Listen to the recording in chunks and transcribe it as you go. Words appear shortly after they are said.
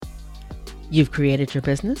You've created your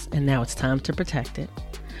business and now it's time to protect it.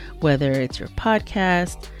 Whether it's your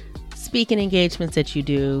podcast, speaking engagements that you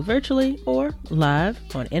do virtually or live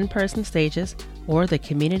on in-person stages, or the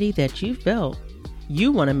community that you've built,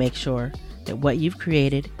 you want to make sure that what you've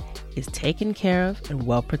created is taken care of and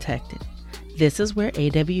well protected. This is where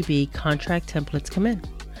AWB contract templates come in.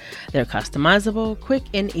 They're customizable, quick,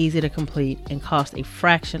 and easy to complete, and cost a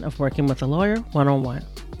fraction of working with a lawyer one-on-one.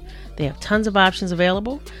 They have tons of options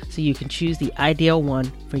available, so you can choose the ideal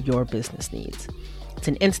one for your business needs. It's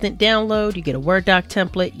an instant download. You get a Word doc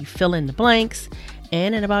template, you fill in the blanks,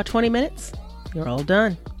 and in about 20 minutes, you're all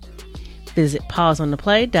done. Visit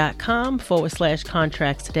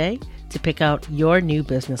pauseontheplay.com/contracts today to pick out your new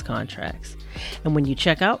business contracts. And when you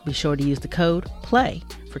check out, be sure to use the code PLAY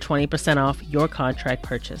for 20% off your contract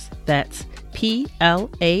purchase. That's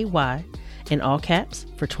PLAY in all caps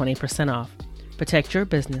for 20% off. Protect your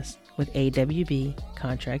business with AWB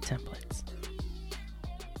contract templates.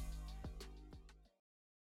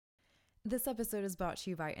 This episode is brought to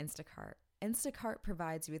you by Instacart. Instacart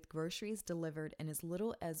provides you with groceries delivered in as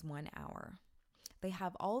little as 1 hour. They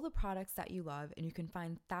have all the products that you love, and you can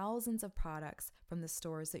find thousands of products from the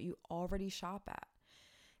stores that you already shop at.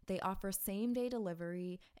 They offer same-day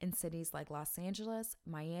delivery in cities like Los Angeles,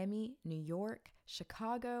 Miami, New York,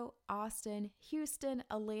 Chicago, Austin, Houston,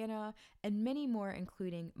 Atlanta, and many more,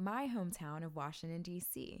 including my hometown of Washington,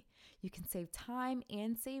 D.C. You can save time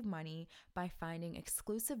and save money by finding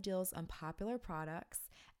exclusive deals on popular products,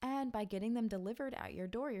 and by getting them delivered at your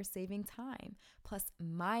door, you're saving time. Plus,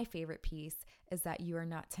 my favorite piece is that you are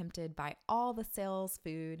not tempted by all the sales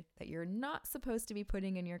food that you're not supposed to be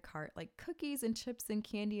putting in your cart, like cookies and chips and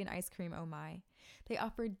candy and ice cream, oh my. They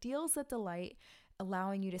offer deals that delight,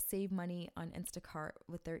 allowing you to save money on Instacart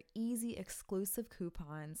with their easy exclusive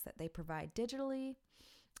coupons that they provide digitally.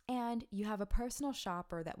 And you have a personal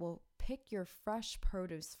shopper that will pick your fresh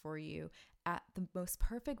produce for you at the most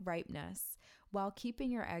perfect ripeness while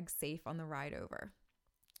keeping your eggs safe on the ride over.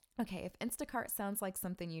 Okay, if Instacart sounds like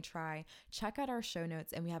something you try, check out our show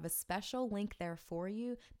notes, and we have a special link there for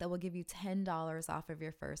you that will give you $10 off of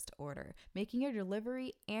your first order, making your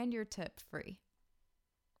delivery and your tip free.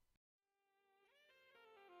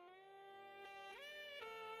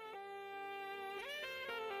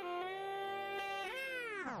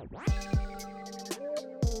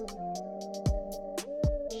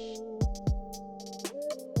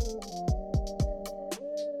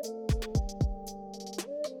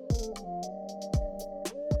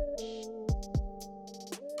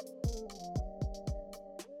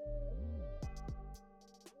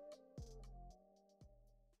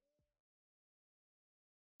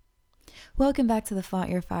 Welcome back to the Flaunt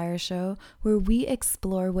Your Fire show, where we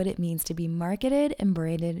explore what it means to be marketed and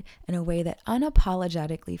branded in a way that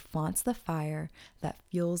unapologetically flaunts the fire that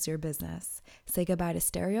fuels your business. Say goodbye to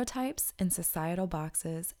stereotypes and societal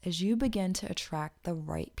boxes as you begin to attract the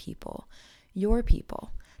right people, your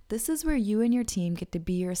people. This is where you and your team get to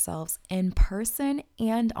be yourselves in person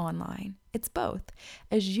and online. It's both,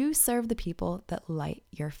 as you serve the people that light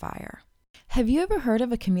your fire. Have you ever heard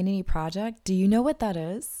of a community project? Do you know what that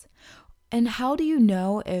is? And how do you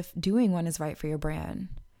know if doing one is right for your brand?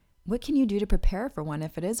 What can you do to prepare for one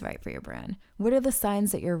if it is right for your brand? What are the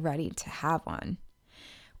signs that you're ready to have one?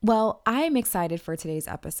 Well, I'm excited for today's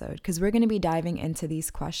episode because we're going to be diving into these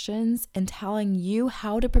questions and telling you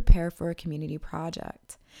how to prepare for a community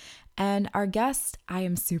project. And our guest, I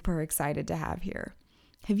am super excited to have here.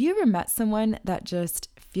 Have you ever met someone that just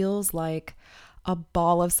feels like a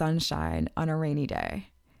ball of sunshine on a rainy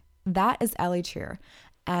day? That is Eli Trier.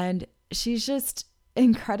 And she's just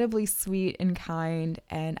incredibly sweet and kind,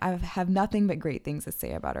 and I have nothing but great things to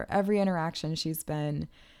say about her. Every interaction, she's been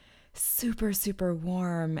super, super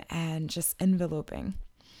warm and just enveloping.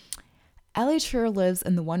 Eli Trier lives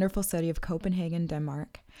in the wonderful city of Copenhagen,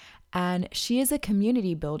 Denmark, and she is a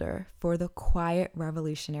community builder for the quiet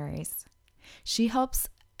revolutionaries. She helps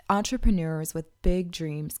entrepreneurs with big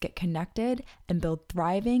dreams get connected and build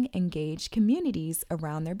thriving, engaged communities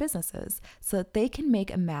around their businesses so that they can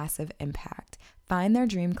make a massive impact, find their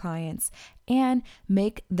dream clients, and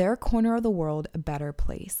make their corner of the world a better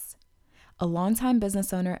place. A longtime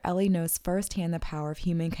business owner, Eli knows firsthand the power of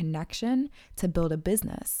human connection to build a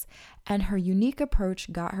business, and her unique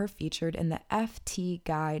approach got her featured in the FT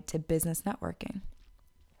Guide to Business Networking.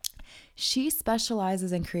 She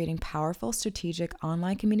specializes in creating powerful, strategic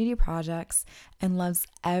online community projects and loves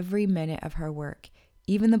every minute of her work,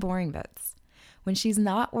 even the boring bits. When she's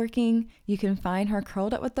not working, you can find her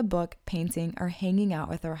curled up with a book, painting, or hanging out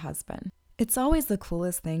with her husband. It's always the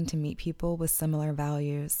coolest thing to meet people with similar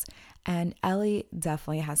values, and Eli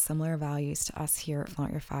definitely has similar values to us here at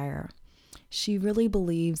Flaunt Your Fire. She really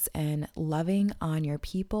believes in loving on your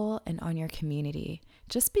people and on your community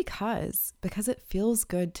just because it feels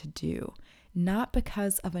good to do, not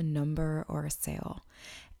because of a number or a sale.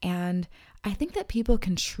 And I think that people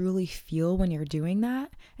can truly feel when you're doing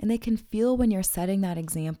that, and they can feel when you're setting that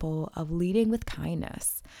example of leading with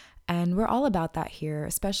kindness. And we're all about that here,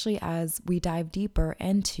 especially as we dive deeper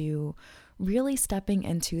into really stepping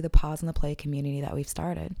into the pause and the play community that we've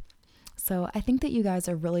started. So I think that you guys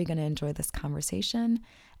are really going to enjoy this conversation,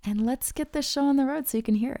 and let's get this show on the road so you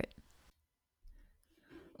can hear it.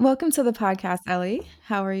 Welcome to the podcast, Ellie.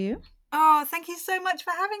 How are you? Oh, thank you so much for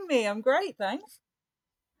having me. I'm great, thanks.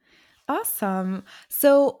 Awesome.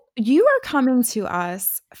 So you are coming to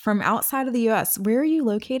us from outside of the US. Where are you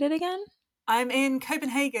located again? I'm in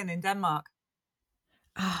Copenhagen in Denmark.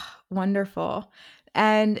 Ah, wonderful.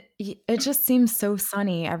 And it just seems so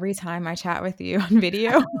sunny every time I chat with you on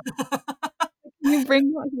video. Can you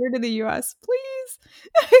bring me here to the US, please?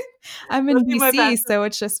 I'm I'll in do my DC, best. so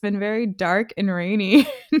it's just been very dark and rainy.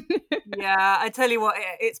 Yeah, I tell you what,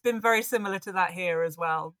 it's been very similar to that here as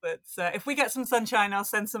well. But if we get some sunshine, I'll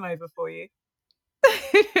send some over for you.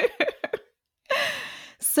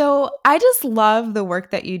 So I just love the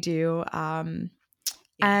work that you do.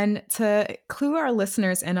 And to clue our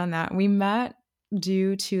listeners in on that, we met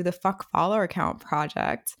due to the Fuck Follower Account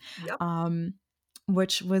project, Yep.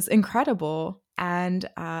 which was incredible. And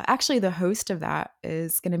actually, the host of that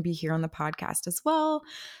is going to be here on the podcast as well.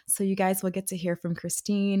 So you guys will get to hear from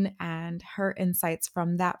Christine and her insights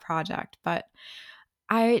from that project. But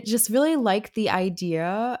I just really like the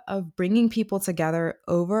idea of bringing people together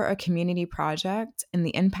over a community project and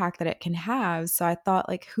the impact that it can have. So I thought,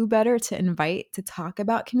 like, who better to invite to talk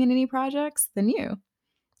about community projects than you?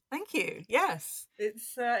 Thank you. Yes,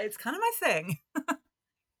 it's kind of my thing.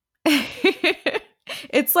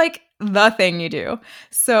 It's like the thing you do.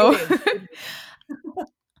 So It is. It is.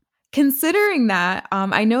 considering that,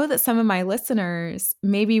 I know that some of my listeners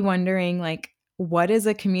may be wondering, like, what is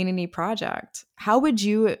a community project? How would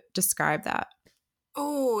you describe that?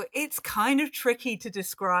 Oh, it's kind of tricky to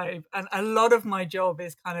describe, and a lot of my job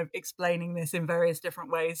is kind of explaining this in various different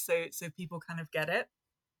ways, so people kind of get it.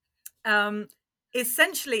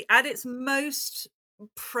 Essentially, at its most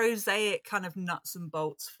prosaic kind of nuts and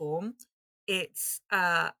bolts form, it's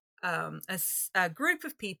a group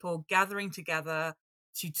of people gathering together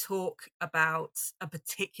to talk about a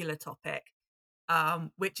particular topic,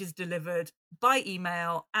 which is delivered by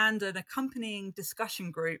email and an accompanying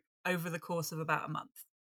discussion group over the course of about a month.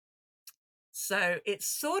 So it's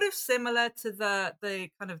sort of similar to the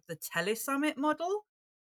kind of the telesummit model,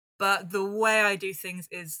 but the way I do things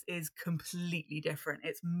is completely different.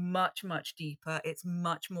 It's much deeper. It's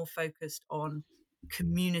much more focused on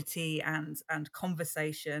community and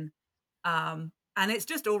conversation, and it's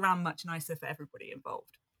just all around much nicer for everybody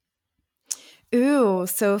involved. Ooh,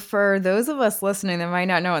 so for those of us listening that might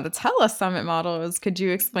not know what the Telesummit model is, could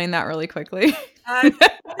you explain that really quickly? The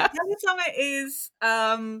telesummit is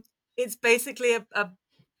it's basically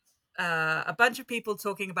a bunch of people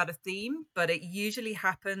talking about a theme, but it usually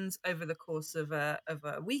happens over the course of a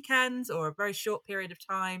weekend or a very short period of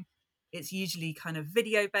time. It's usually kind of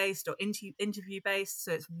video based or interview based,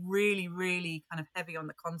 so it's really kind of heavy on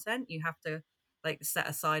the content. You have to like set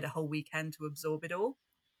aside a whole weekend to absorb it all.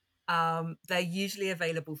 They're usually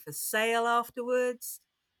available for sale afterwards.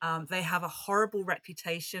 They have a horrible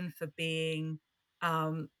reputation for being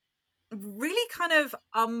really kind of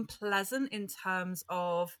unpleasant in terms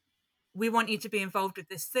of, we want you to be involved with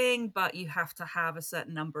this thing, but you have to have a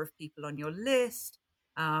certain number of people on your list.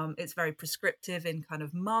 It's very prescriptive in kind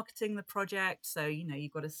of marketing the project. So,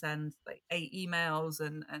 you've got to send like 8 emails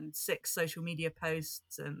and 6 social media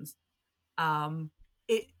posts. And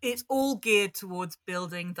it's all geared towards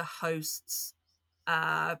building the host's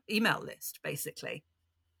email list, basically.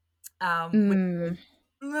 Which Mm.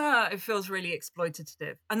 is, it feels really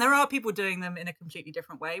exploitative. And there are people doing them in a completely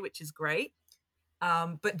different way, which is great.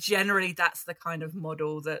 But generally, that's the kind of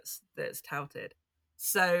model that's touted.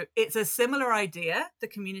 So it's a similar idea, the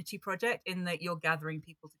community project, in that you're gathering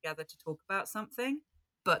people together to talk about something,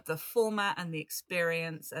 but the format and the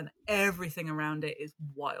experience and everything around it is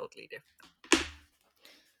wildly different.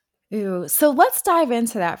 Ooh, so let's dive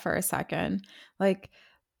into that for a second. Like,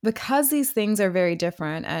 because these things are very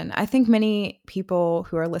different, and I think many people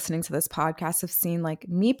who are listening to this podcast have seen like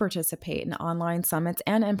me participate in online summits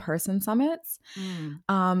and in-person summits.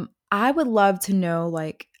 I would love to know,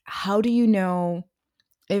 like, how do you know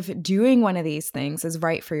if doing one of these things is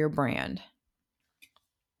right for your brand?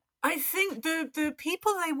 I think the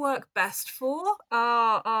people they work best for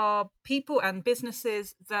are people and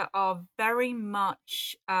businesses that are very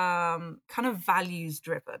much kind of values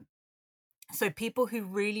driven. So people who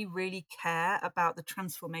really, really care about the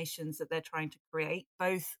transformations that they're trying to create,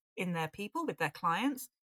 both in their people with their clients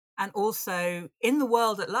and also in the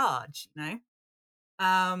world at large, you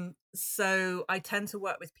know. So I tend to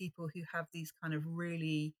work with people who have these kind of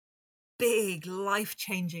really big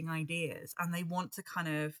life-changing ideas, and they want to kind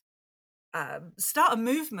of start a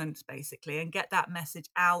movement basically and get that message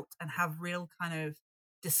out and have real kind of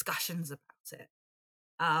discussions about it.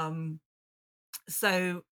 Um,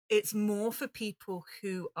 so it's more for people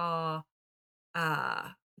who are uh,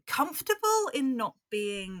 comfortable in not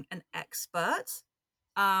being an expert,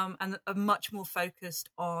 and are much more focused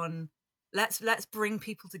on let's bring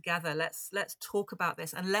people together. Let's talk about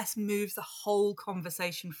this and let's move the whole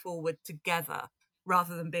conversation forward together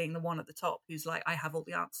rather than being the one at the top who's like, I have all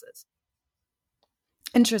the answers.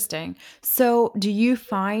 Interesting. So, do you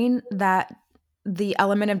find that the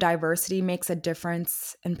element of diversity makes a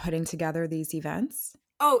difference in putting together these events?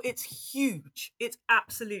 Oh, it's huge. It's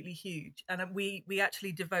absolutely huge. And we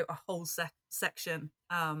actually devote a whole section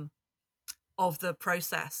of the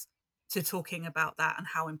process to talking about that and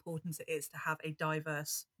how important it is to have a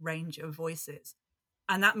diverse range of voices.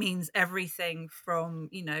 And that means everything from,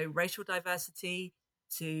 you know, racial diversity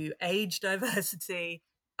to age diversity,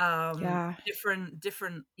 Yeah.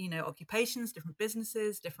 different, you know, occupations, different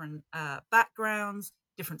businesses, different backgrounds,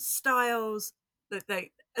 different styles. That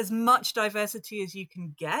they, as much diversity as you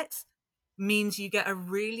can get means you get a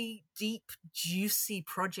really deep, juicy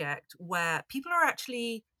project where people are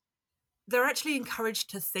actually they're actually encouraged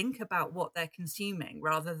to think about what they're consuming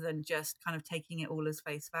rather than just kind of taking it all as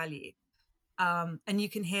face value. And you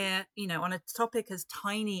can hear, you know, on a topic as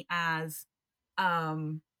tiny as,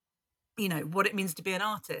 um, you know, what it means to be an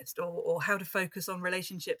artist, or how to focus on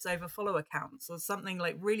relationships over follower counts, or something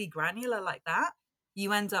like really granular like that.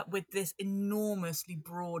 You end up with this enormously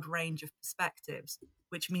broad range of perspectives,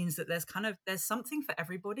 which means that there's something for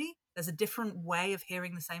everybody. There's a different way of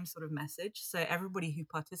hearing the same sort of message. So everybody who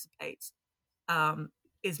participates um,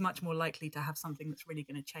 is much more likely to have something that's really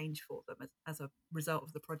going to change for them as a result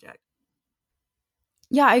of the project.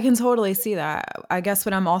 Yeah, I can totally see that. I guess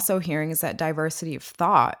what I'm also hearing is that diversity of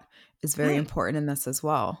thought is very Mm. important in this as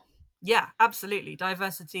well. Yeah, absolutely.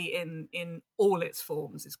 Diversity in all its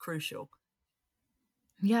forms is crucial.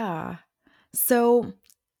 Yeah. So,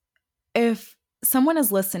 if someone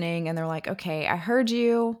is listening and they're like, okay, I heard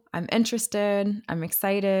you, I'm interested, I'm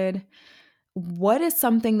excited, what is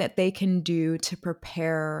something that they can do to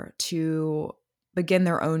prepare to begin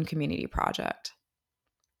their own community project?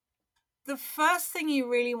 The first thing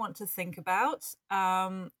you really want to think about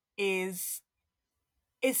is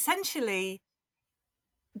essentially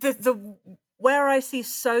the where I see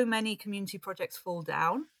so many community projects fall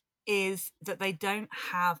down is that they don't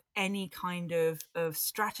have any kind of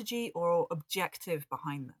strategy or objective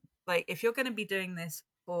behind them. Like if you're going to be doing this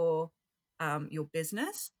for your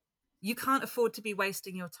business, you can't afford to be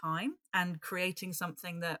wasting your time and creating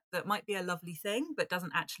something that might be a lovely thing but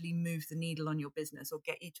doesn't actually move the needle on your business or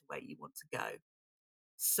get you to where you want to go.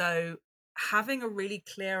 So having a really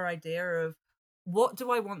clear idea of what do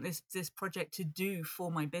I want this project to do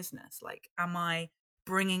for my business? Like, am I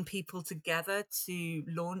bringing people together to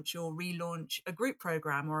launch or relaunch a group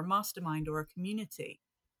program or a mastermind or a community?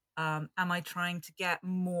 Am I trying to get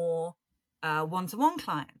more one-to-one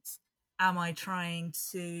clients? Am I trying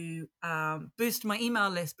to boost my email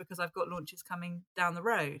list because I've got launches coming down the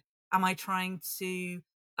road? Am I trying to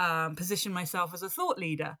position myself as a thought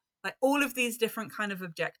leader? Like all of these different kind of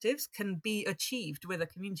objectives can be achieved with a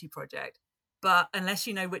community project, but unless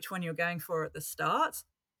you know which one you're going for at the start,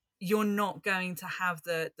 you're not going to have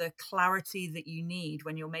the clarity that you need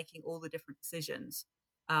when you're making all the different decisions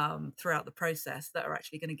throughout the process that are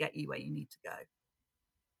actually going to get you where you need to go.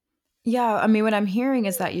 Yeah, I mean, what I'm hearing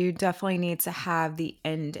is that you definitely need to have the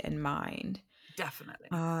end in mind. Definitely.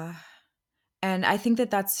 Uh, and I think that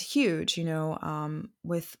that's huge,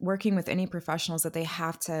 with working with any professionals, that they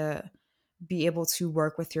have to be able to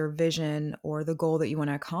work with your vision or the goal that you want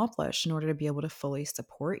to accomplish in order to be able to fully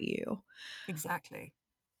support you. Exactly.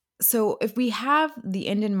 So, if we have the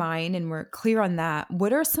end in mind and we're clear on that,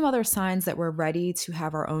 what are some other signs that we're ready to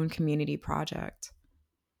have our own community project?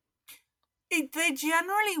 They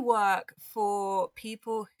generally work for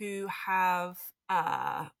people who have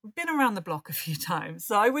been around the block a few times.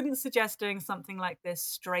 So I wouldn't suggest doing something like this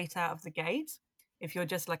straight out of the gate if you're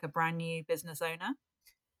just like a brand new business owner.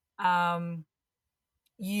 Um,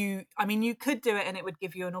 I mean, you could do it and it would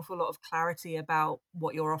give you an awful lot of clarity about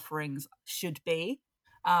what your offerings should be.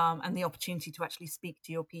 and the opportunity to actually speak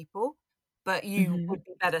to your people. But you would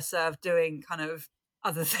be better served doing kind of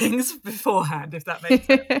other things beforehand, if that makes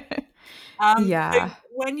sense. So Yeah.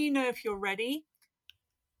 when you know if you're ready,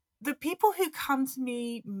 the people who come to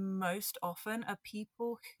me most often are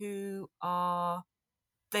people who are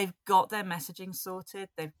they've got their messaging sorted,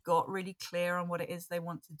 they've got really clear on what it is they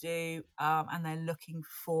want to do, and they're looking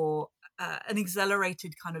for an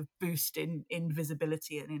accelerated kind of boost in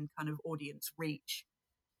visibility and in kind of audience reach.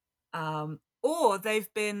 Or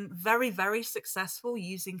they've been very, very successful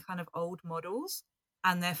using kind of old models,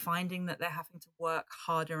 and they're finding that they're having to work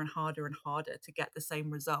harder and harder and harder to get the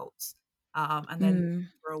same results. And they're looking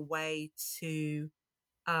Mm. for a way to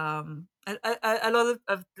a lot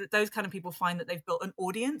of those kind of people find that they've built an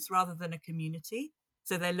audience rather than a community.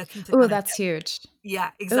 So they're looking to Oh, kind of that's huge.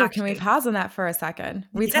 yeah, Oh, can we exactly. pause on that for a second?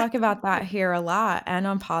 We Yeah. talk about that here a lot and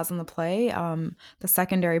on Pause on the Play, the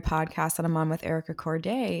secondary podcast that I'm on with Erica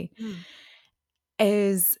Corday, Mm,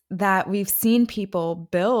 is that we've seen people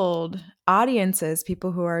build audiences,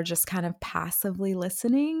 people who are just kind of passively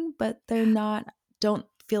listening, but they're not, don't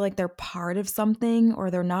feel like they're part of something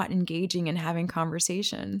or they're not engaging and having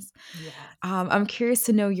conversations. yes. I'm curious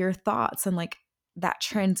to know your thoughts on like that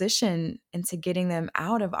transition into getting them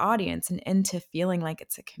out of audience and into feeling like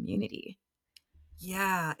it's a community.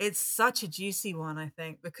 Yeah, it's such a juicy one, I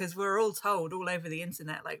think, because we're all told all over the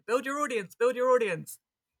internet, like, build your audience, build your audience.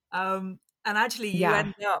 And actually you Yeah.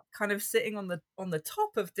 end up kind of sitting on the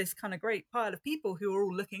top of this kind of great pile of people who are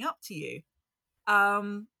all looking up to you.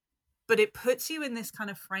 Um, but it puts you in this kind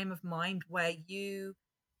of frame of mind where you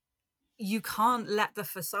can't let the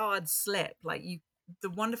facade slip. Like you the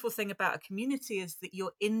wonderful thing about a community is that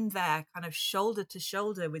you're in there kind of shoulder to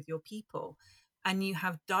shoulder with your people, and you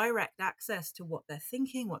have direct access to what they're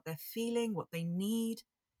thinking, what they're feeling, what they need,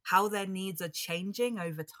 how their needs are changing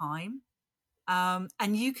over time.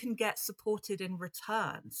 And you can get supported in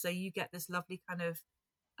return. So you get this lovely kind of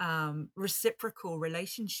reciprocal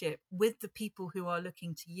relationship with the people who are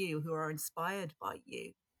looking to you, who are inspired by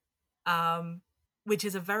you, um, which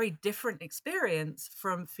is a very different experience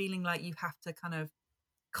from feeling like you have to kind of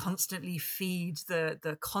constantly feed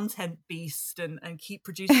the content beast and keep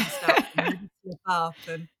producing stuff and never slip up.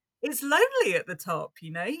 And it's lonely at the top,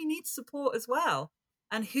 you need support as well.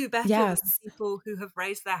 And who better than Yes. people who have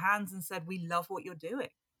raised their hands and said, we love what you're doing.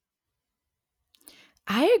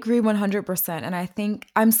 I agree 100%. And I think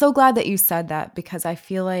I'm so glad that you said that because I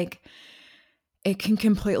feel like it can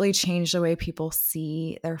completely change the way people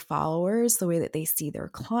see their followers, the way that they see their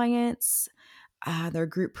clients, their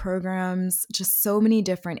group programs, just so many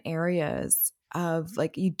different areas of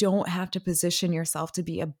like, you don't have to position yourself to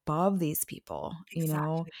be above these people, you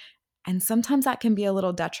know? Exactly. And sometimes that can be a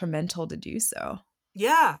little detrimental to do so.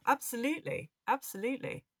 Yeah, absolutely.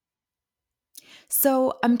 Absolutely.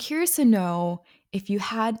 So I'm curious to know if you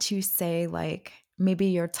had to say, like, maybe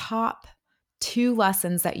your top two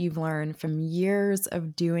lessons that you've learned from years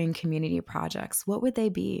of doing community projects, what would they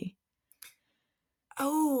be?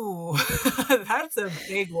 Oh, that's a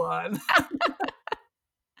big one.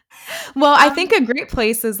 Well, I think Um, a great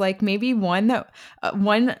place is like maybe one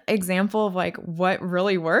example of like what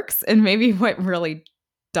really works and maybe what really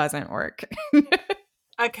doesn't work.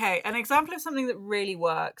 Okay, an example of something that really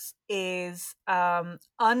works is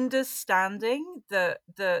understanding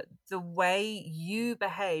the way you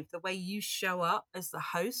behave, the way you show up as the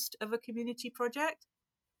host of a community project,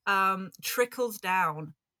 trickles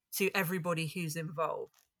down to everybody who's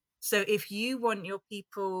involved. So if you want your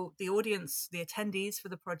people, the audience, the attendees for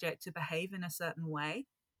the project to behave in a certain way,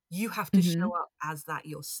 you have to show Mhm. up as that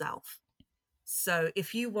yourself. So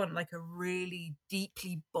if you want like a really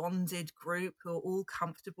deeply bonded group who are all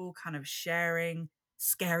comfortable kind of sharing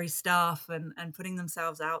scary stuff and putting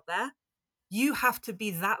themselves out there, you have to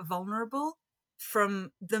be that vulnerable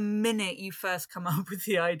from the minute you first come up with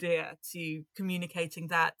the idea to communicating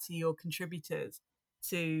that to your contributors,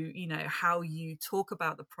 to how you talk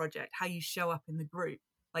about the project, how you show up in the group.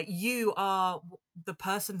 Like you are the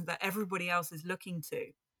person that everybody else is looking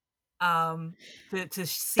um to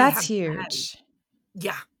see how That's you behave. huge.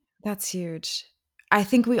 Yeah. That's huge. I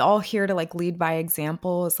think we all hear to like lead by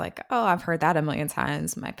example is like, oh, I've heard that a million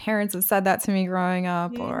times. My parents have said that to me growing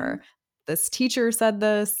up, Mhm. or this teacher said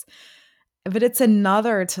this. But it's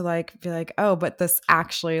another to like be like, oh, but this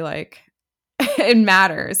actually like it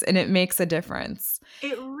matters and it makes a difference.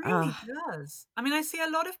 It Uh, really does. I mean, I see a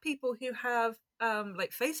lot of people who have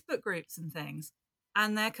like Facebook groups and things,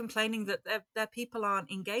 and they're complaining that their people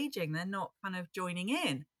aren't engaging, they're not kind of joining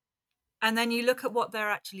in. And then you look at what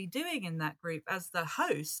they're actually doing in that group as the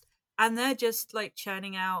host, and they're just like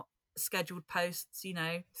churning out scheduled posts.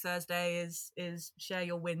 Thursday is share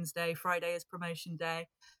your wins day, Friday is promotion day,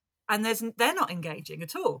 and they're not engaging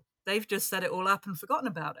at all. They've just set it all up and forgotten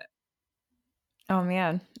about it. Oh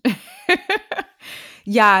man.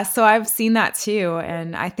 Yeah, so I've seen that too,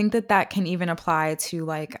 and I think that can even apply to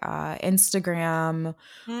like Instagram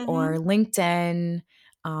Mm-hmm. or LinkedIn,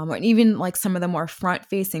 or even like some of the more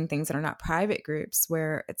front-facing things that are not private groups,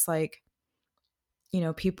 where it's like,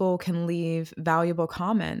 people can leave valuable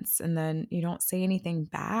comments and then you don't say anything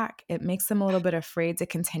back. It makes them a little bit afraid to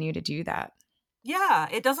continue to do that. Yeah,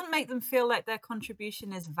 it doesn't make them feel like their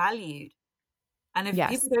contribution is valued. And if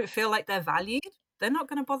people Yes, don't feel like they're valued, they're not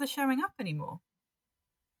going to bother showing up anymore.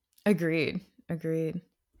 agreed. Agreed.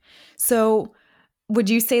 So, would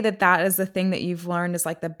you say that is the thing that you've learned is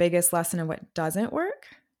like the biggest lesson of what doesn't work?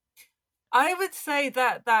 I would say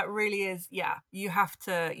that really is, yeah, you have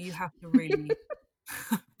to really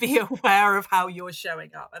be aware of how you're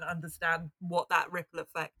showing up and understand what that ripple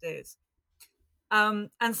effect is. And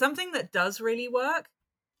something that does really work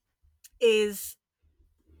is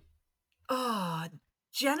oh,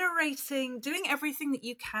 doing everything that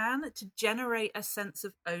you can to generate a sense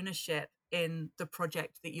of ownership in the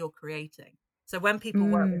project that you're creating. So when people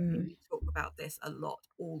work with me, Mm, we talk about this a lot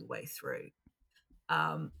all the way through.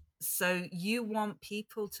 Um, so you want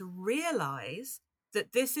people to realize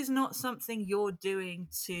that this is not something you're doing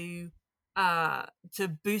to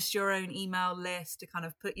boost your own email list, to kind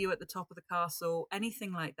of put you at the top of the castle,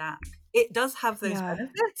 anything like that. It does have those yeah.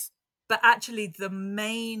 benefits, but actually the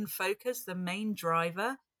main focus, the main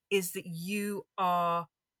driver is that you are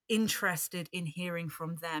interested in hearing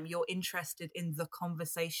from them. You're interested in the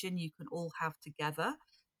conversation you can all have together,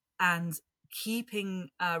 and keeping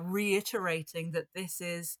reiterating that this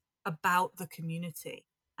is about the community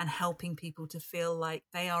and helping people to feel like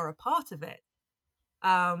they are a part of it.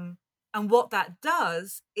 um, and what that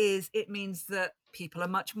does is it means that people are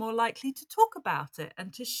much more likely to talk about it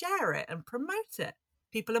and to share it and promote it.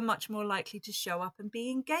 People are much more likely to show up and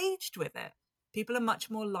be engaged with it. People are much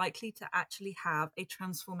more likely to actually have a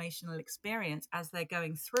transformational experience as they're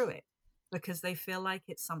going through it, because they feel like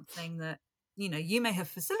it's something that, you may have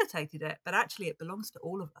facilitated it, but actually it belongs to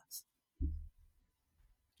all of us.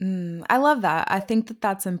 I love that. I think that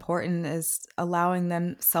that's important, is allowing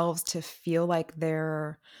themselves to feel like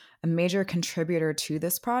they're a major contributor to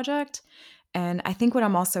this project. And I think what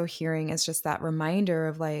I'm also hearing is just that reminder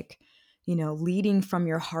of like, leading from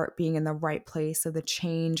your heart, being in the right place of the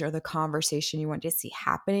change or the conversation you want to see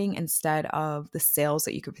happening instead of the sales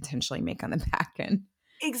that you could potentially make on the back end.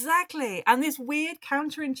 Exactly. And this weird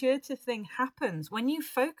counterintuitive thing happens when you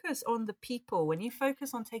focus on the people, when you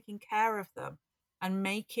focus on taking care of them and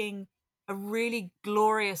making a really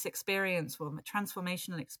glorious experience for them, a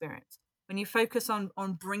transformational experience. When you focus on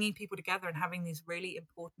bringing people together and having these really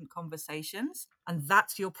important conversations, and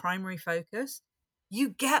that's your primary focus, you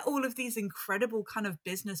get all of these incredible kind of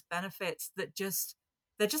business benefits that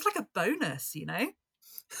they're just like a bonus.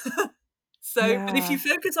 So, but if you Yeah.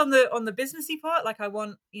 focus on the businessy part, like I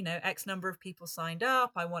want, X number of people signed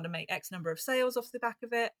up, I want to make X number of sales off the back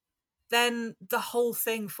of it, then the whole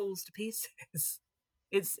thing falls to pieces.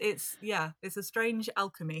 It's a strange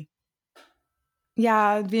alchemy.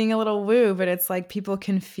 Yeah, being a little woo, but it's like people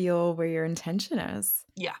can feel where your intention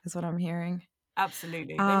Yeah, is what I'm hearing.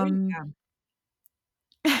 absolutely. They really Um, can.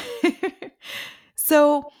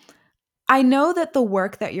 so I know that the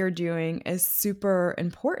work that you're doing is super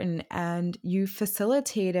important, and you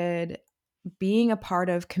facilitated being a part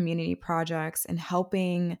of community projects and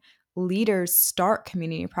helping leaders start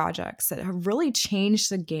community projects that have really changed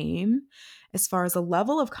the game as far as the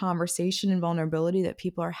level of conversation and vulnerability that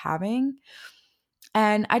people are having.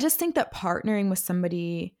 And I just think that partnering with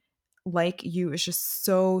somebody like you is just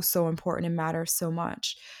so, so important and matters so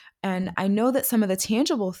much. And Mm. I know that some of the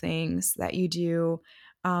tangible things that you do,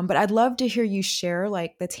 but I'd love to hear you share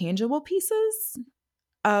like the tangible pieces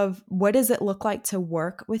of what does it look like to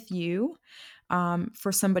work with you,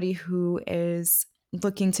 for somebody who is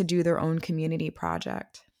looking to do their own community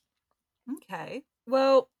project. Okay.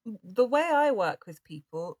 Well, the way I work with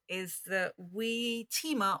people is that we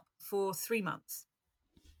team up for 3 months.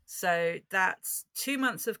 So that's 2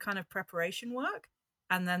 months of kind of preparation work,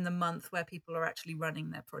 and then the month where people are actually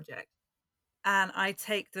running their project. And I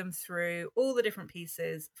take them through all the different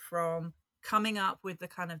pieces, from coming up with the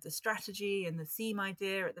kind of the strategy and the theme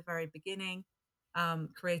idea at the very beginning,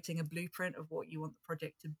 creating a blueprint of what you want the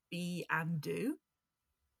project to be and do,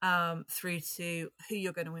 through to who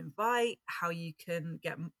you're going to invite, how you can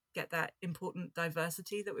get that important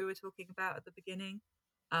diversity that we were talking about at the beginning,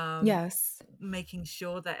 um, Yes. making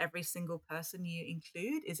sure that every single person you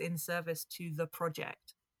include is in service to the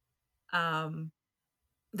project. Um,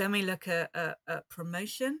 then we look at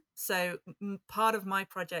promotion. So part of my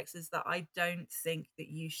projects is that I don't think that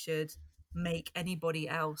you should make anybody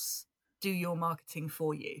else do your marketing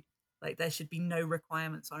for you. Like there should be no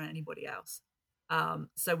requirements on anybody else.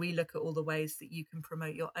 So we look at all the ways that you can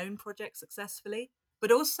promote your own project successfully,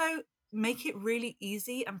 but also make it really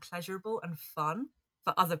easy and pleasurable and fun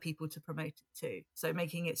for other people to promote it too. So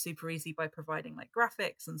making it super easy by providing like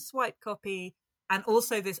graphics and swipe copy, and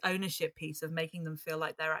also this ownership piece of making them feel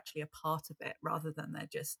like they're actually a part of it rather than they're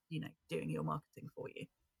just, doing your marketing for you.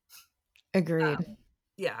 Agreed.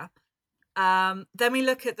 Yeah. Then we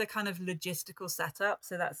look at the kind of logistical setup.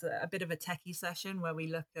 So that's a bit of a techie session where we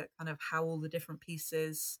look at kind of how all the different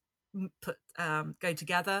pieces go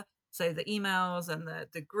together. So the emails and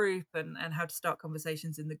the group and how to start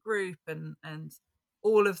conversations in the group and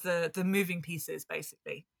all of the moving pieces,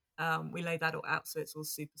 basically. We lay that all out so it's all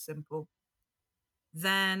super simple.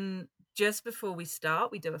 Then just before we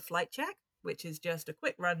start, we do a flight check, which is just a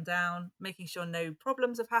quick rundown, making sure no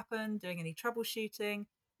problems have happened, doing any troubleshooting,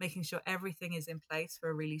 making sure everything is in place for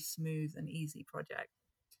a really smooth and easy project.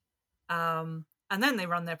 And then they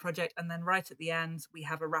run their project. And then right at the end, we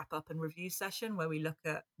have a wrap up and review session where we look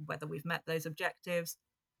at whether we've met those objectives,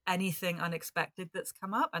 anything unexpected that's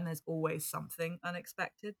come up. And there's always something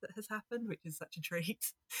unexpected that has happened, which is such a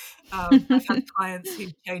treat. I've had clients who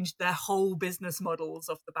changed their whole business models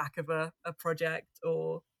off the back of a project,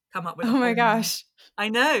 or come up with Oh my gosh.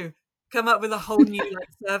 come up with a whole new like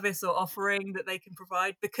service or offering that they can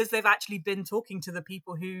provide because they've actually been talking to the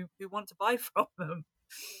people who want to buy from them.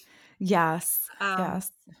 Yes.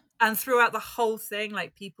 Yes. And throughout the whole thing,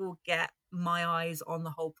 like people get my eyes on the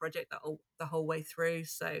whole project the whole way through.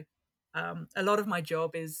 So a lot of my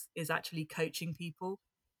job is actually coaching people,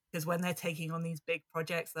 because when they're taking on these big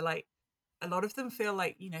projects, they're like, a lot of them feel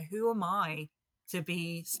like, who am I to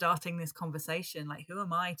be starting this conversation? Like, who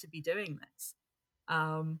am I to be doing this?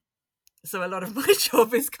 So a lot of my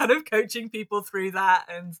job is kind of coaching people through that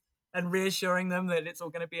and reassuring them that it's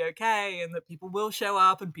all going to be okay and that people will show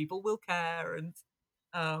up and people will care and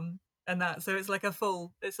that. So it's like a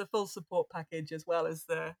full support package as well as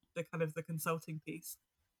the kind of the consulting piece.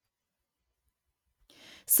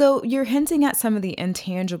 So you're hinting at some of the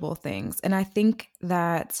intangible things. And I think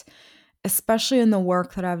that especially in the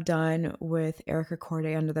work that I've done with Erica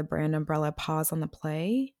Corday under the brand umbrella Pause on the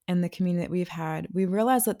Play and the community that we've had, we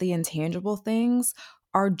realize that the intangible things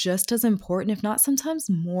are just as important, if not sometimes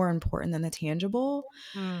more important than the tangible.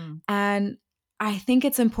 And I think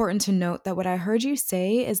it's important to note that what I heard you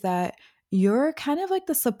say is that you're kind of like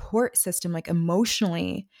the support system, like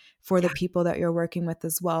emotionally, for the people that you're working with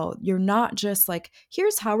as well. You're not just like,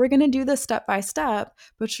 here's how we're going to do this step by step,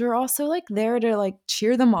 but you're also like there to like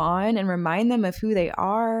cheer them on and remind them of who they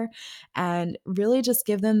are and really just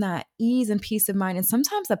give them that ease and peace of mind. And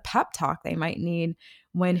sometimes a pep talk they might need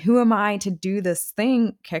when who am I to do this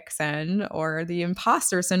thing kicks in, or the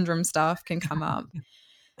imposter syndrome stuff can come up.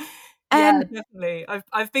 Yeah, And definitely.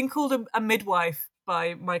 I've been called a midwife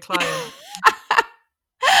by my client.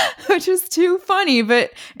 which is too funny,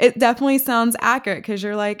 but it definitely sounds accurate because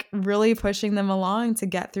you're like really pushing them along to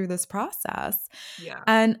get through this process. Yeah.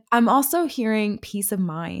 And I'm also hearing peace of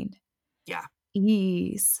mind, Yeah.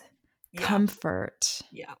 ease, comfort,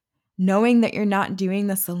 knowing that you're not doing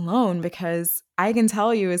this alone, because I can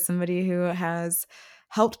tell you as somebody who has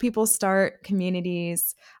helped people start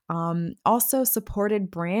communities, also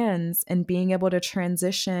supported brands and being able to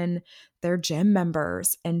transition their gym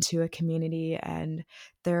members into a community and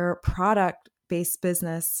their product-based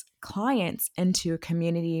business clients into a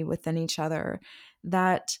community within each other,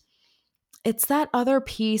 that it's that other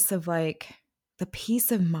piece of like the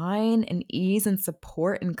peace of mind and ease and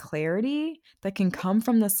support and clarity that can come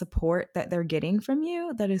from the support that they're getting from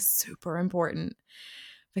you that is super important,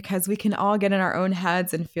 because we can all get in our own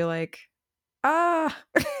heads and feel like, when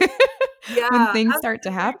things start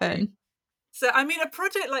to happen. So, I mean, a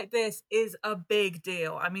project like this is a big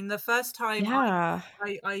deal. I mean, the first time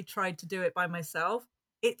I tried to do it by myself,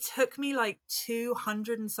 it took me like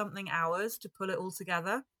 200 and something hours to pull it all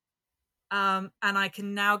together. And I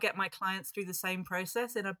can now get my clients through the same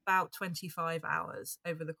process in about 25 hours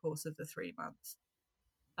over the course of the 3 months.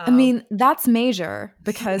 I mean, that's major,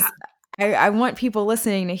 because I want people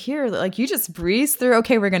listening to hear that like you just breeze through,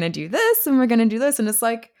 okay, we're going to do this and we're going to do this. And it's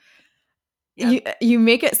like, you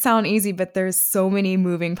make it sound easy, but there's so many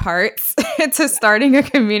moving parts to starting a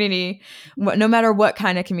community, no matter what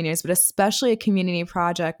kind of community it is, but especially a community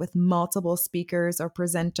project with multiple speakers or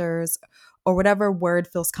presenters or whatever word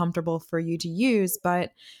feels comfortable for you to use.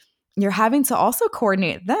 But you're having to also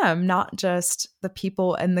coordinate them, not just the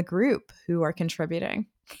people in the group who are contributing.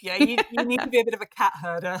 Yeah, you need to be a bit of a cat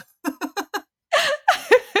herder.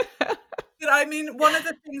 But I mean, one of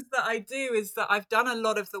the things that I do is that I've done a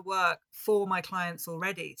lot of the work for my clients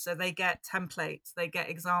already. So they get templates, they get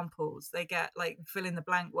examples, they get like fill in the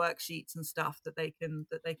blank worksheets and stuff that they can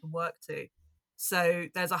work to. So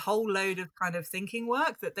there's a whole load of kind of thinking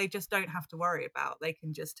work that they just don't have to worry about. They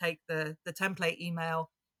can just take the template email,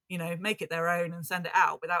 make it their own and send it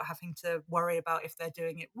out without having to worry about if they're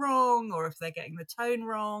doing it wrong or if they're getting the tone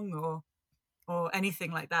wrong or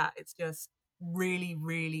anything like that. It's just really,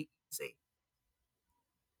 really easy.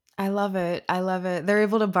 I love it. I love it. They're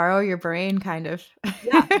able to borrow your brain, kind of.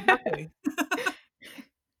 Yeah, exactly.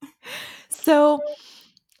 So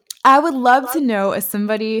I would love to know, as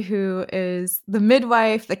somebody who is the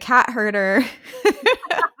midwife, the cat herder,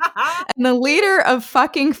 and the leader of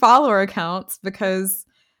fucking follower accounts, because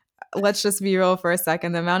let's just be real for a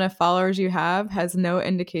second, the amount of followers you have has no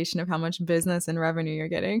indication of how much business and revenue you're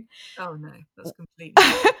getting. Oh no, that's completely.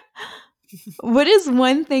 What is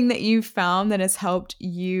one thing that you found that has helped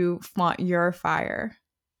you flaunt your fire?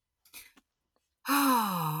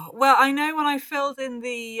 Well, I know when I filled in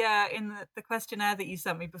the questionnaire that you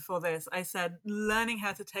sent me before this, I said learning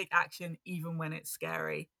how to take action even when it's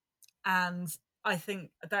scary, and I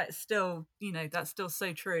think that's still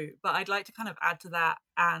so true. But I'd like to kind of add to that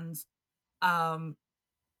and um,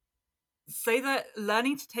 say that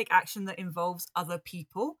learning to take action that involves other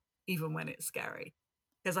people, even when it's scary,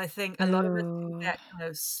 because I think a lot of us can Ooh. get kind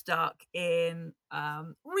of stuck in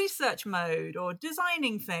research mode or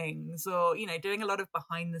designing things or doing a lot of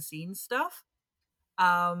behind the scenes stuff.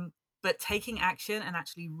 Um, but taking action and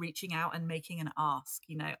actually reaching out and making an ask,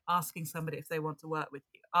 asking somebody if they want to work with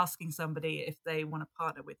you, asking somebody if they want to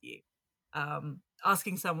partner with you,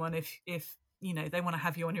 asking someone if they want to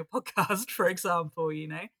have you on your podcast, for example.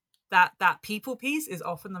 That people piece is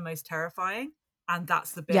often the most terrifying, and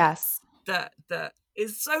that's the bit Yes. that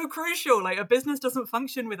is so crucial. Like, a business doesn't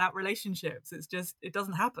function without relationships. It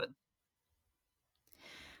doesn't happen.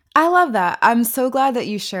 I love that. I'm so glad that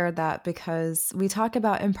you shared that, because we talk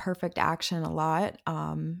about imperfect action a lot,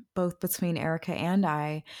 both between Erica and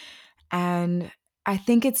I. And I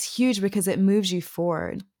think it's huge because it moves you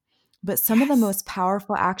forward. But some of the Yes. most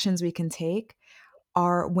powerful actions we can take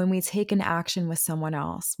are when we take an action with someone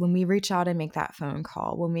else, when we reach out and make that phone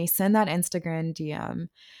call, when we send that Instagram DM.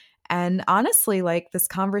 And honestly, like, this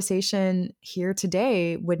conversation here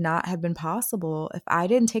today would not have been possible if I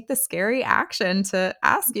didn't take the scary action to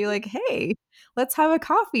ask you, like, hey, let's have a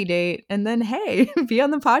coffee date. And then, hey, be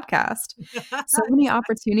on the podcast. So many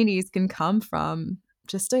opportunities can come from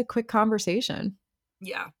just a quick conversation.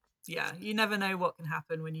 Yeah, yeah. You never know what can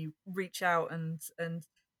happen when you reach out and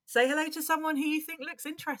say hello to someone who you think looks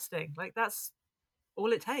interesting. Like, that's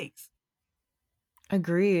all it takes.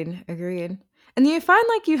 Agreed. Agreed. And you find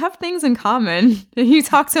like you have things in common. You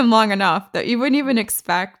talk to them long enough that you wouldn't even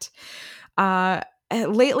expect.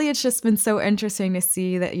 Lately, it's just been so interesting to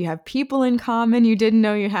see that you have people in common you didn't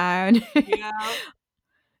know you had. Yeah,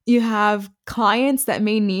 You have clients that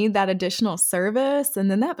may need that additional service, and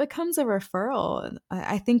then that becomes a referral. And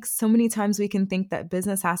I think so many times we can think that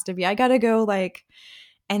business has to be, I got to go like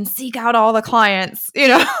and seek out all the clients,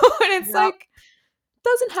 and it's yep, like,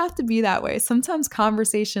 doesn't have to be that way. Sometimes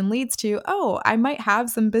conversation leads to, oh, I might have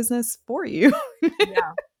some business for you.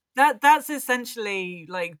 yeah. That's essentially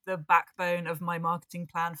like the backbone of my marketing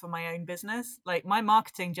plan for my own business. Like, my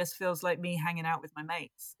marketing just feels like me hanging out with my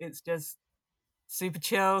mates. It's just super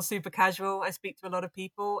chill, super casual. I speak to a lot of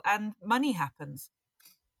people and money happens.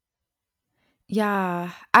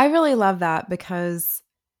 Yeah, I really love that, because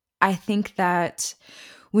I think that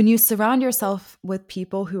when you surround yourself with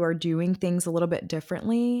people who are doing things a little bit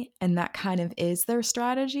differently, and that kind of is their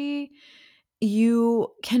strategy, you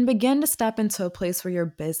can begin to step into a place where your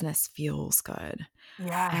business feels good.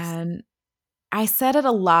 Yes. And I said it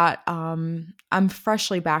a lot. I'm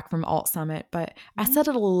freshly back from Alt Summit, but I Mhm. said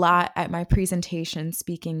it a lot at my presentation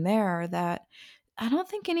speaking there, that I don't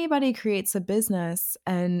think anybody creates a business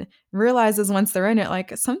and realizes once they're in it,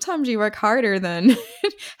 like, sometimes you work harder than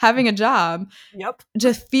having a job. Yep.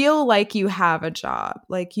 Just feel like you have a job.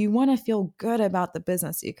 Like, you want to feel good about the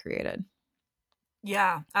business you created.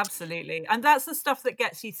 Yeah, absolutely. And that's the stuff that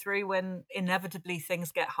gets you through when inevitably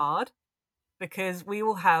things get hard, because we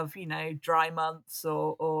will have, dry months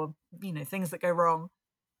or things that go wrong.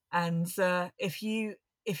 And if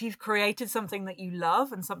you've created something that you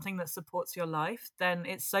love and something that supports your life, then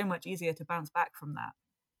it's so much easier to bounce back from that.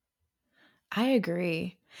 I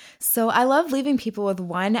agree. So I love leaving people with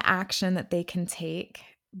one action that they can take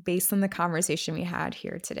based on the conversation we had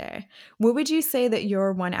here today, what would you say that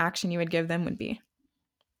your one action you would give them would be?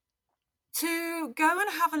 To go and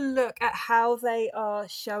have a look at how they are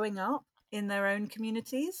showing up in their own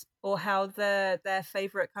communities, or how their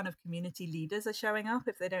favorite kind of community leaders are showing up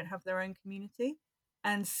if they don't have their own community,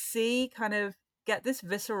 and see, kind of get this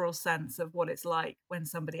visceral sense of what it's like when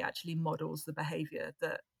somebody actually models the behavior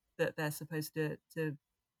that they're supposed to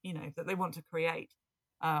that they want to create.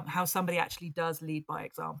 How somebody actually does lead by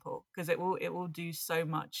example, because it will do so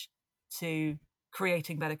much to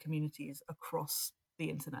creating better communities across the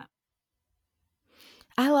internet.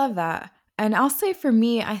 I love that. And I'll say for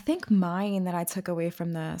me, I think mine that I took away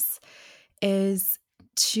from this is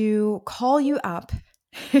to call you up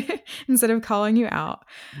instead of calling you out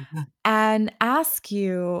and ask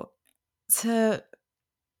you to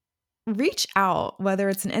reach out, whether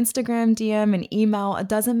it's an Instagram DM, an email, it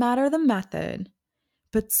doesn't matter the method,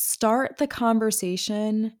 but start the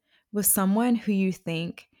conversation with someone who you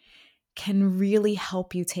think can really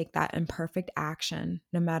help you take that imperfect action,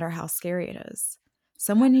 no matter how scary it is.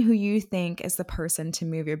 Someone who you think is the person to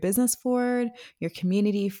move your business forward, your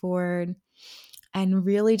community forward, and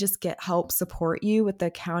really just help support you with the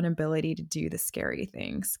accountability to do the scary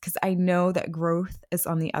things. Because I know that growth is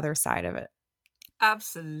on the other side of it.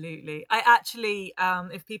 Absolutely. I actually,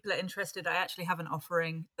 if people are interested, I actually have an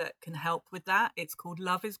offering that can help with that. It's called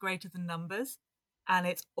Love is Greater Than Numbers. And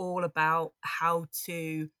it's all about how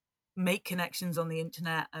to make connections on the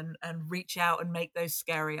internet and reach out and make those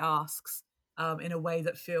scary asks in a way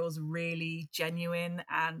that feels really genuine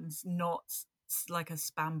and not like a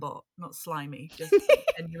spam bot, not slimy, just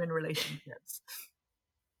genuine relationships.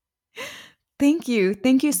 Thank you.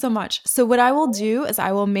 Thank you so much. So what I will do is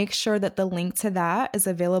I will make sure that the link to that is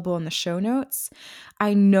available in the show notes.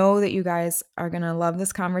 I know that you guys are going to love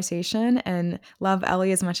this conversation and love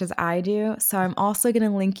Ellie as much as I do. So I'm also going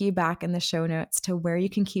to link you back in the show notes to where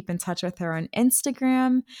you can keep in touch with her on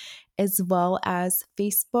Instagram, as well as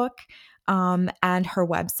Facebook, and her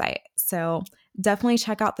website. So definitely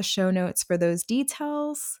check out the show notes for those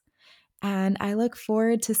details. And I look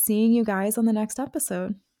forward to seeing you guys on the next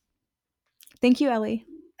episode. Thank you, Ellie.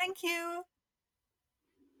 Thank you.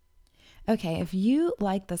 Okay, if you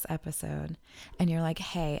like this episode and you're like,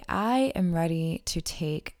 hey, I am ready to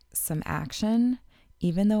take some action,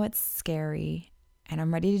 even though it's scary, and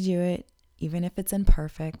I'm ready to do it, even if it's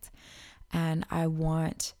imperfect, and I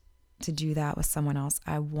want to do that with someone else,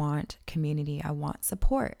 I want community, I want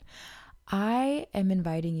support, I am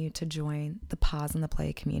inviting you to join the Pause and the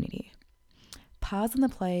Play community. Pause and the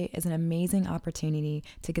Play is an amazing opportunity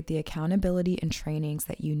to get the accountability and trainings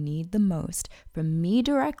that you need the most from me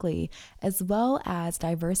directly, as well as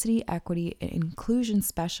diversity, equity, and inclusion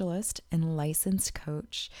specialist and licensed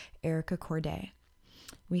coach, Erica Corday.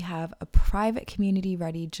 We have a private community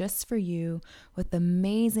ready just for you with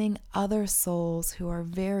amazing other souls who are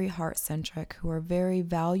very heart-centric, who are very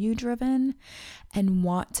value-driven and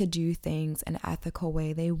want to do things in an ethical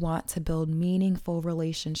way. They want to build meaningful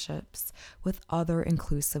relationships with other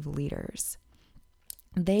inclusive leaders.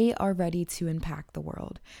 They are ready to impact the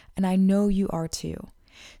world, and I know you are too.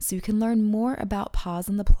 So you can learn more about Pause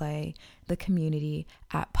and the Play, the community,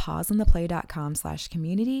 at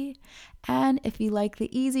pauseandtheplay.com/community. And if you like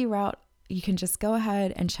the easy route, you can just go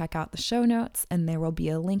ahead and check out the show notes, and there will be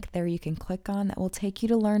a link there you can click on that will take you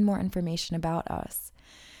to learn more information about us.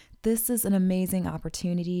 This is an amazing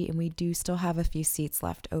opportunity, and we do still have a few seats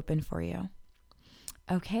left open for you.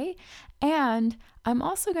 Okay, and I'm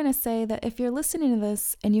also going to say that if you're listening to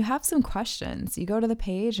this and you have some questions, you go to the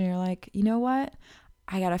page and you're like, you know what?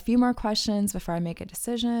 I got a few more questions before I make a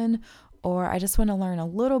decision, or I just want to learn a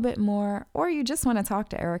little bit more, or you just want to talk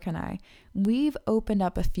to Eric and I. We've opened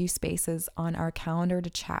up a few spaces on our calendar to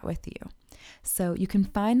chat with you. So you can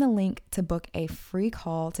find the link to book a free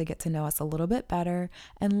call to get to know us a little bit better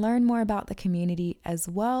and learn more about the community as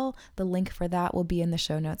well. The link for that will be in the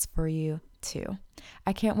show notes for you too.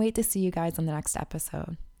 I can't wait to see you guys on the next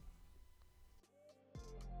episode.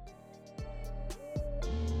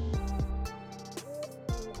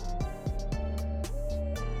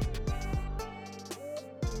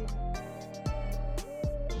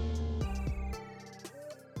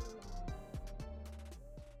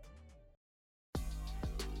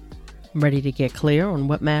 Ready to get clear on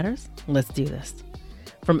what matters? Let's do this.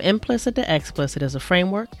 From Implicit to Explicit is a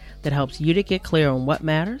framework that helps you to get clear on what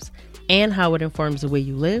matters and how it informs the way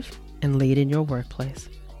you live and lead in your workplace.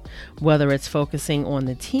 Whether it's focusing on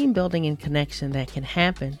the team building and connection that can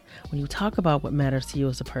happen when you talk about what matters to you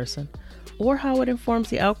as a person, or how it informs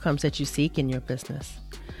the outcomes that you seek in your business,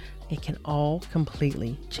 it can all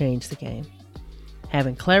completely change the game.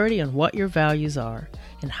 Having clarity on what your values are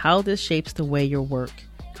and how this shapes the way your work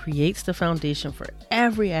creates the foundation for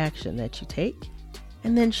every action that you take,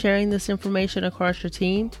 and then sharing this information across your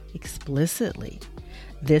team explicitly.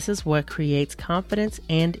 This is what creates confidence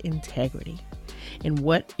and integrity in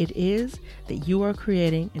what it is that you are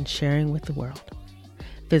creating and sharing with the world.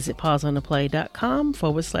 Visit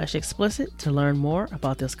pauseontheplay.com/explicit to learn more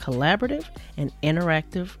about this collaborative and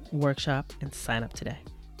interactive workshop and sign up today.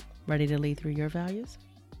 Ready to lead through your values?